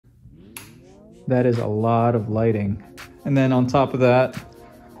That is a lot of lighting. And then on top of that,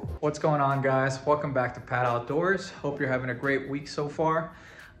 what's going on, guys? Welcome back to Pat Outdoors. Hope you're having a great week so far.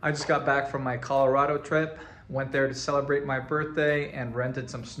 I just got back from my Colorado trip. Went there to celebrate my birthday and rented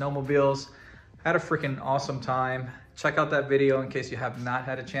some snowmobiles. Had a freaking awesome time. Check out that video in case you have not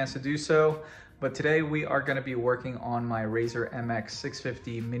had a chance to do so. But today we are going to be working on my Razer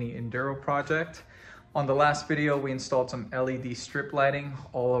MX650 Mini Enduro project. On the last video, we installed some LED strip lighting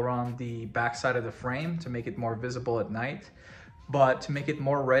all around the backside of the frame to make it more visible at night. But to make it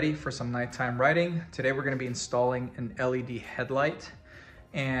more ready for some nighttime riding, today we're going to be installing an LED headlight.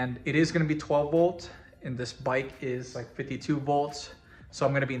 And it is going to be 12 volt, and this bike is like 52 volts. So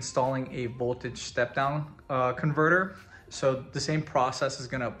I'm going to be installing a voltage step-down converter. So the same process is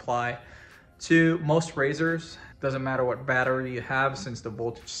going to apply to most Razers. Doesn't matter what battery you have, since the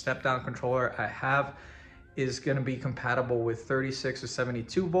voltage step-down controller I have is going to be compatible with 36 or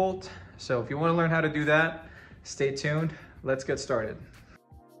 72 volt. So if you want to learn how to do that, stay tuned. Let's get started.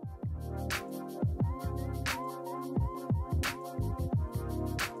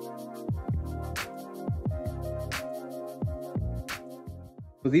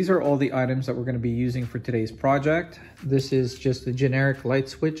 So these are all the items that we're going to be using for today's project. This is just a generic light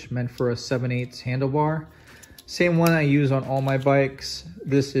switch meant for a 7/8 handlebar. Same one I use on all my bikes.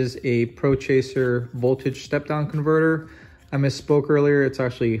 This is a Pro Chaser voltage step-down converter. I misspoke earlier, it's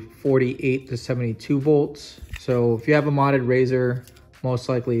actually 48 to 72 volts. So if you have a modded Razer, most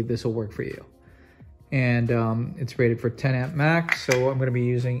likely this will work for you. And it's rated for 10 amp max, so I'm gonna be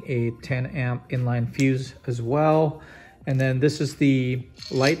using a 10 amp inline fuse as well. And then this is the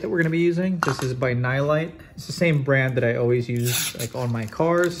light that we're gonna be using. This is by Nilight. It's the same brand that I always use like on my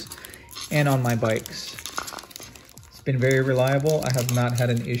cars and on my bikes. It's been very reliable. I have not had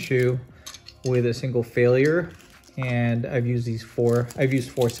an issue with a single failure. And I've used four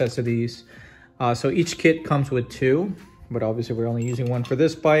sets of these. So each kit comes with 2, but obviously we're only using one for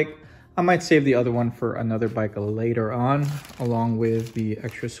this bike. I might save the other one for another bike later on, along with the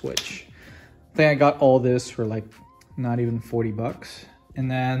extra switch. I think I got all this for like not even 40 bucks. And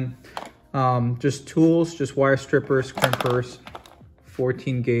then just tools, just wire strippers, crimpers,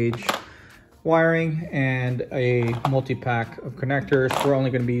 14 gauge wiring, and a multi-pack of connectors. We're only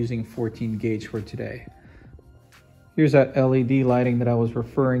going to be using 14 gauge for today. Here's that LED lighting that I was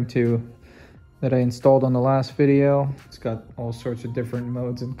referring to that I installed on the last video. It's got all sorts of different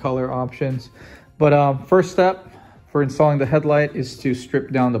modes and color options. But first step for installing the headlight is to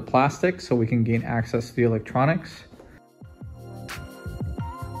strip down the plastic so we can gain access to the electronics.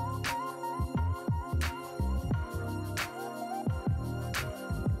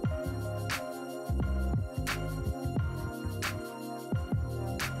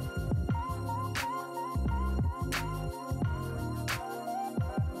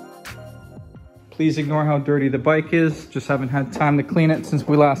 Please ignore how dirty the bike is. Just haven't had time to clean it since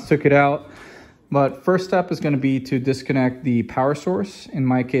we last took it out. But first step is going to be to disconnect the power source. In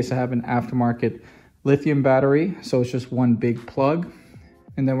my case, I have an aftermarket lithium battery, so it's just one big plug.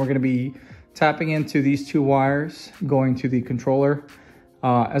 And then we're going to be tapping into these 2 wires going to the controller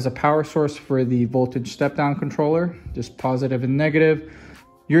as a power source for the voltage step-down controller, just positive and negative.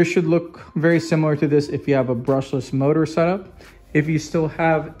 Yours should look very similar to this if you have a brushless motor setup. If you still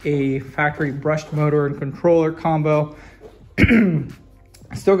have a factory brushed motor and controller combo,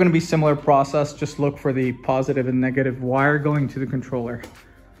 still going to be similar process. Just look for the positive and negative wire going to the controller.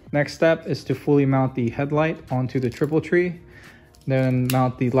 Next step is to fully mount the headlight onto the triple tree, then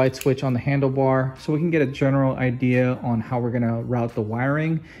mount the light switch on the handlebar so we can get a general idea on how we're going to route the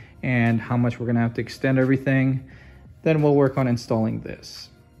wiring and how much we're going to have to extend everything. Then we'll work on installing this.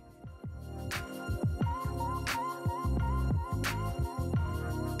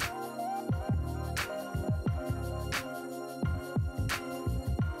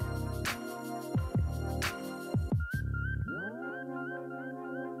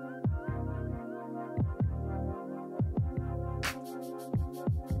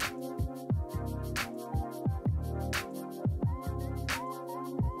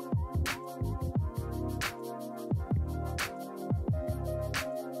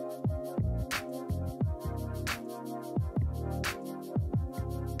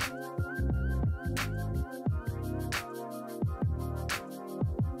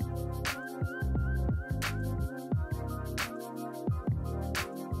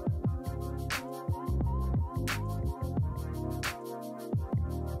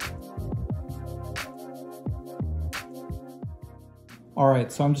 All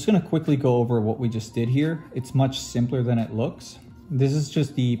right, so I'm just gonna quickly go over what we just did here. It's much simpler than it looks. This is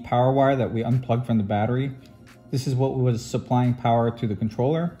just the power wire that we unplugged from the battery. This is what was supplying power to the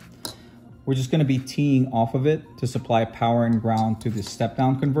controller. We're just gonna be teeing off of it to supply power and ground to this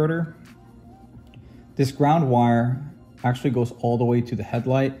step-down converter. This ground wire actually goes all the way to the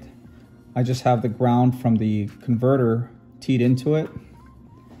headlight. I just have the ground from the converter teed into it.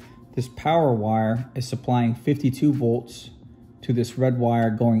 This power wire is supplying 52 volts to this red wire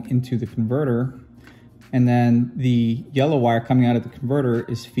going into the converter. And then the yellow wire coming out of the converter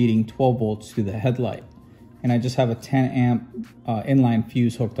is feeding 12 volts to the headlight. And I just have a 10 amp inline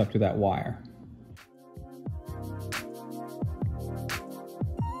fuse hooked up to that wire.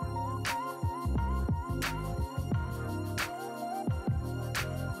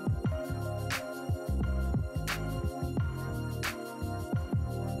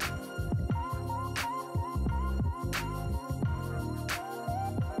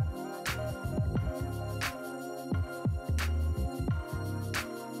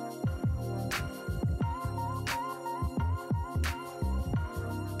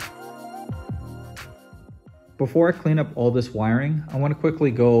 Before I clean up all this wiring, I want to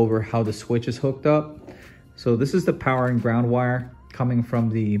quickly go over how the switch is hooked up. So this is the power and ground wire coming from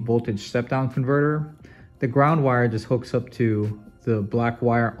the voltage step-down converter. The ground wire just hooks up to the black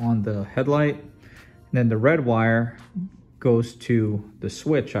wire on the headlight. And then the red wire goes to the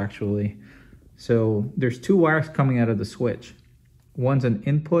switch actually. So there's two wires coming out of the switch. One's an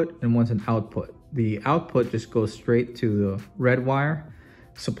input and one's an output. The output just goes straight to the red wire,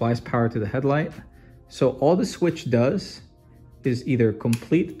 supplies power to the headlight. So all the switch does is either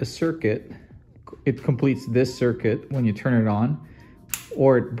complete a circuit, it completes this circuit when you turn it on,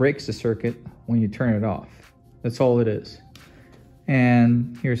 or it breaks the circuit when you turn it off. That's all it is.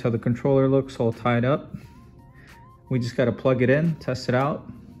 And here's how the controller looks all tied up. We just gotta plug it in, test it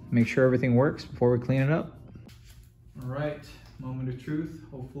out, make sure everything works before we clean it up. All right, moment of truth.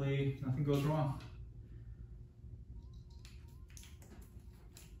 Hopefully nothing goes wrong.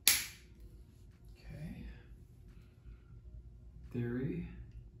 Theory,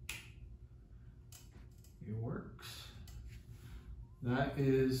 it works. That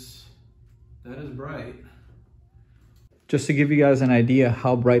is bright. Just to give you guys an idea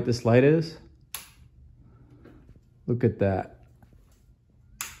how bright this light is, look at that.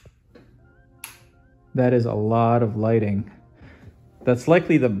 That is a lot of lighting. That's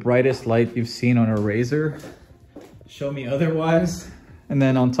likely the brightest light you've seen on a razor. Show me otherwise. And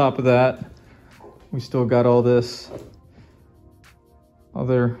then on top of that, we still got all this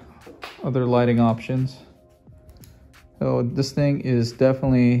other lighting options. So this thing is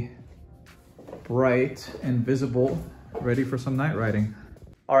definitely bright and visible, ready for some night riding.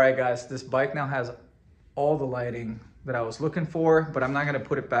 All right guys, this bike now has all the lighting that I was looking for, but I'm not gonna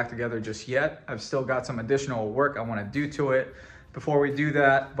put it back together just yet. I've still got some additional work I wanna do to it before we do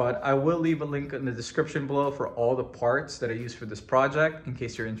that, but I will leave a link in the description below for all the parts that I use for this project in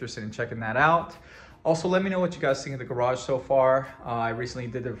case you're interested in checking that out. Also, let me know what you guys think of the garage so far. I recently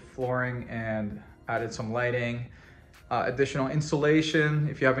did the flooring and added some lighting, additional insulation.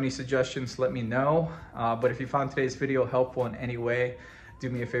 If you have any suggestions, let me know. But if you found today's video helpful in any way,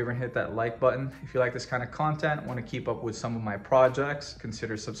 do me a favor and hit that like button. If you like this kind of content, want to keep up with some of my projects,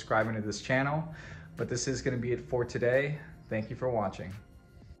 consider subscribing to this channel. But this is going to be it for today. Thank you for watching.